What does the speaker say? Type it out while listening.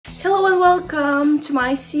welcome to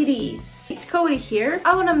my CDs. It's Cody here.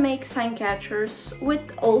 I want to make sign catchers with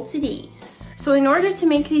old CDs. So in order to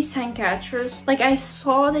make these sign catchers, like I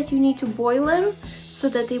saw that you need to boil them so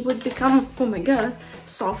that they would become, oh my god,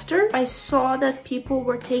 softer. I saw that people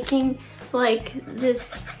were taking like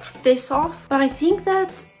this off, but I think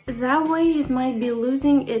that way it might be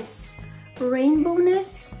losing its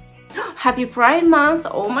rainbowness. Happy Pride Month,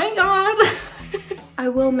 oh my god. I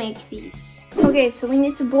will make these. Okay, so we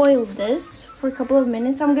need to boil this for a couple of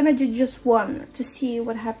minutes. I'm gonna do just one to see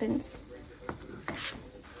what happens.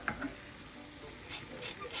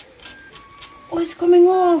 Oh, it's coming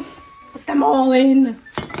off. Put them all in.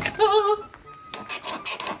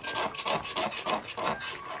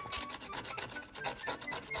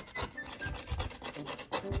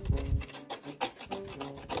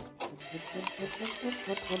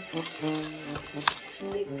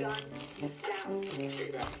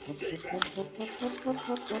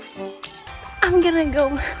 I'm gonna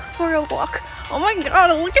go for a walk. Oh my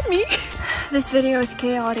god, look at me. This video is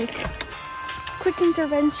chaotic. Quick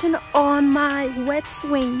intervention on my wet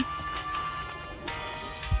swings.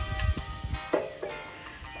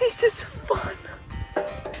 This is fun.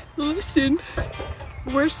 Listen,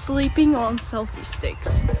 we're sleeping on selfie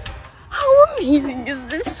sticks. How amazing is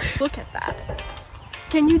this? Look at that.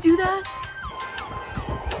 Can you do that?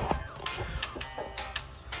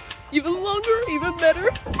 Even longer, even better.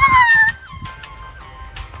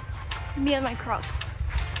 Me and my Crocs.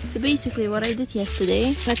 So basically what I did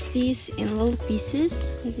yesterday, cut these in little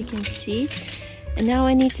pieces, as you can see. And now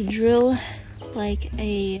I need to drill like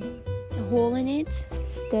a hole in it.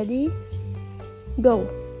 Steady. Go.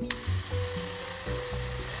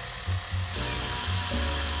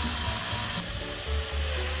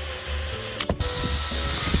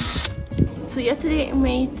 So yesterday I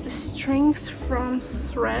made strings from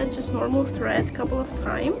thread, just normal thread, a couple of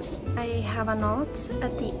times. I have a knot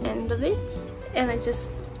at the end of it and I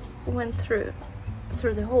just went through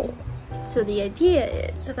the hole. So the idea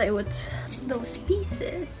is that I would those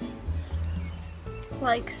pieces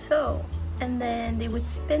like so, and then they would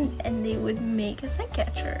spin and they would make a sign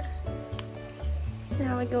catcher.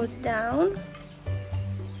 Now it goes down.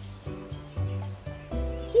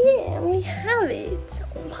 Yeah, we have it.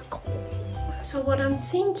 Oh my god. So what I'm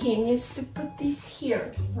thinking is to put these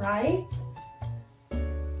here, right?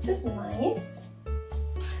 This is nice.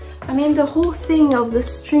 I mean, the whole thing of the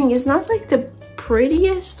string is not like the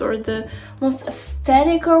prettiest or the most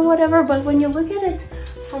aesthetic or whatever, but when you look at it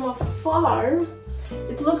from afar,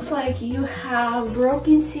 it looks like you have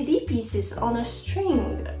broken CD pieces on a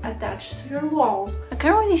string attached to your wall. I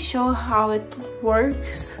can't really show how it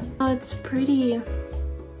works. It's pretty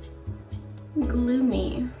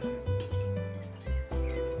gloomy.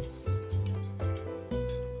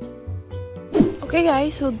 Okay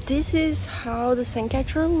guys, so this is how the sign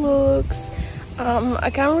catcher looks. I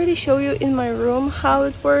can't really show you in my room how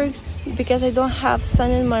it works because I don't have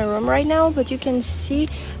sun in my room right now, but you can see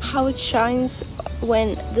how it shines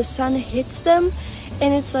when the sun hits them,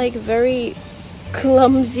 and it's like very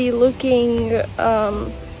clumsy looking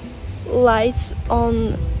lights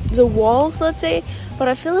on the walls, let's say, but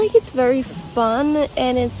I feel like it's very fun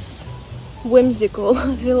and it's whimsical.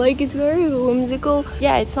 I feel like it's very whimsical.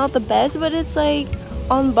 Yeah, it's not the best, but it's like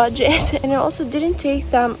on budget, and it also didn't take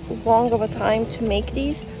that long of a time to make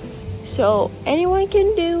these, so anyone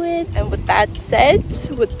can do it. And with that said,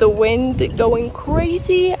 with the wind going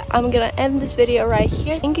crazy, I'm gonna end this video right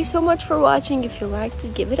here. Thank you so much for watching. If you liked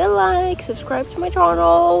it, give it a like, subscribe to my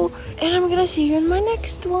channel, and I'm gonna see you in my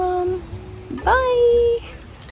next one. Bye.